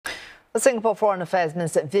Singapore Foreign Affairs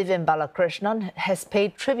Minister Vivian Balakrishnan has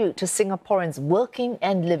paid tribute to Singaporeans working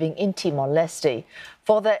and living in Timor-Leste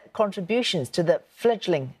for their contributions to the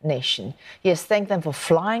fledgling nation. He has thanked them for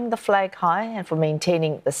flying the flag high and for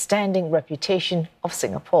maintaining the standing reputation of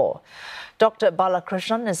Singapore. Dr.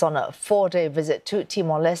 Balakrishnan is on a 4-day visit to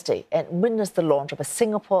Timor-Leste and witnessed the launch of a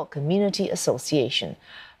Singapore Community Association.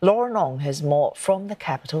 Lauren Ong has more from the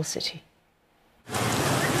capital city.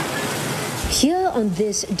 Here on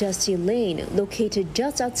this dusty lane, located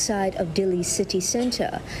just outside of Dili city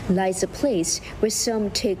centre, lies a place where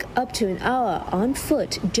some take up to an hour on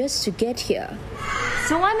foot just to get here.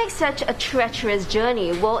 So why make such a treacherous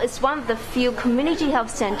journey? Well, it's one of the few community health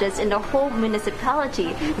centres in the whole municipality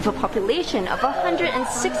with a population of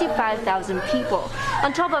 165,000 people.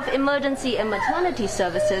 On top of emergency and maternity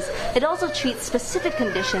services, it also treats specific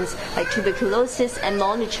conditions like tuberculosis and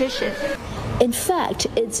malnutrition. In fact,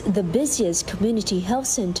 it's the busiest community health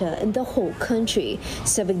centre in the whole country,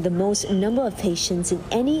 serving the most number of patients in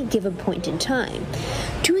any given point in time.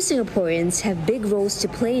 Two Singaporeans have big roles to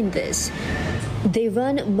play in this. They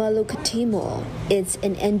run Maluk Timor. It's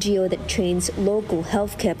an NGO that trains local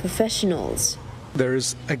healthcare professionals. There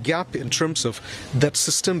is a gap in terms of that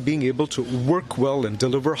system being able to work well and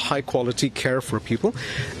deliver high-quality care for people.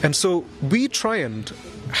 And so we try and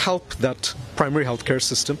help that primary healthcare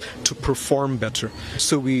system to perform better.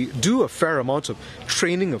 So we do a fair amount of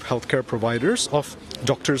training of healthcare providers, of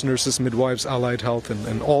doctors, nurses, midwives, allied health,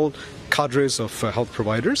 and all cadres of health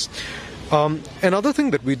providers. Another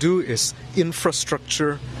thing that we do is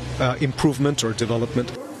infrastructure improvement or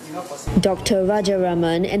development. Dr.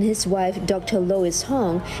 Rajaraman and his wife, Dr. Lois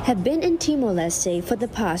Hong, have been in Timor-Leste for the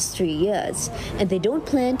past 3 years, and they don't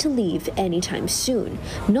plan to leave anytime soon,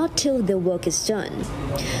 not till their work is done.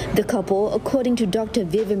 The couple, according to Dr.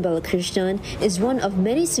 Vivian Balakrishnan, is one of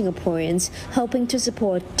many Singaporeans helping to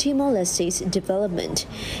support Timor-Leste's development.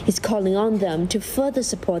 He's calling on them to further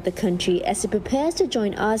support the country as it prepares to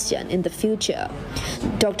join ASEAN in the future.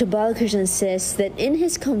 Dr. Balakrishnan says that in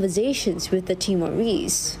his conversations with the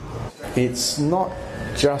Timorese, it's not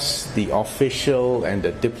just the official and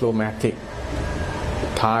the diplomatic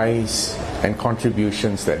ties and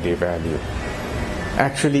contributions that they value.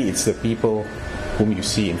 Actually, it's the people whom you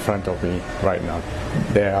see in front of me right now.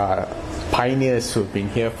 There are pioneers who've been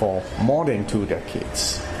here for more than 2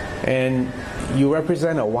 decades. And you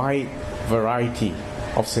represent a wide variety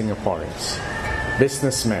of Singaporeans,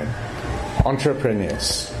 businessmen,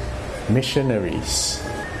 entrepreneurs, missionaries,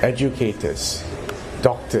 educators,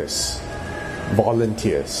 doctors,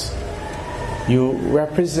 volunteers. You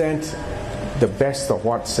represent the best of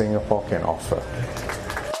what Singapore can offer.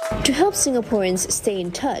 To help Singaporeans stay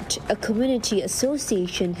in touch, a community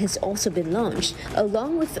association has also been launched,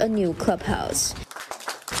 along with a new clubhouse.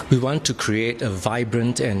 We want to create a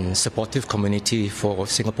vibrant and supportive community for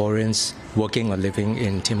Singaporeans working or living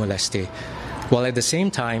in Timor-Leste, while at the same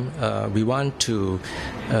time, we want to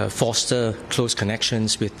foster close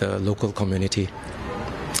connections with the local community.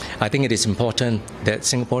 I think it is important that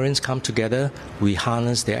Singaporeans come together, we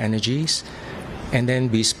harness their energies, and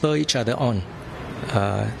then we spur each other on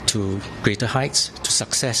to greater heights, to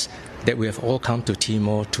success that we have all come to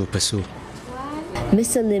Timor to pursue.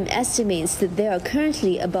 Mr. Lim estimates that there are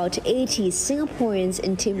currently about 80 Singaporeans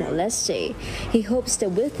in Timor-Leste. He hopes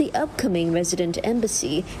that with the upcoming resident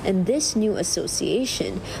embassy and this new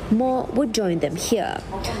association, more would join them here.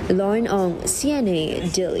 Lauren Ong, CNA,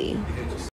 Dili.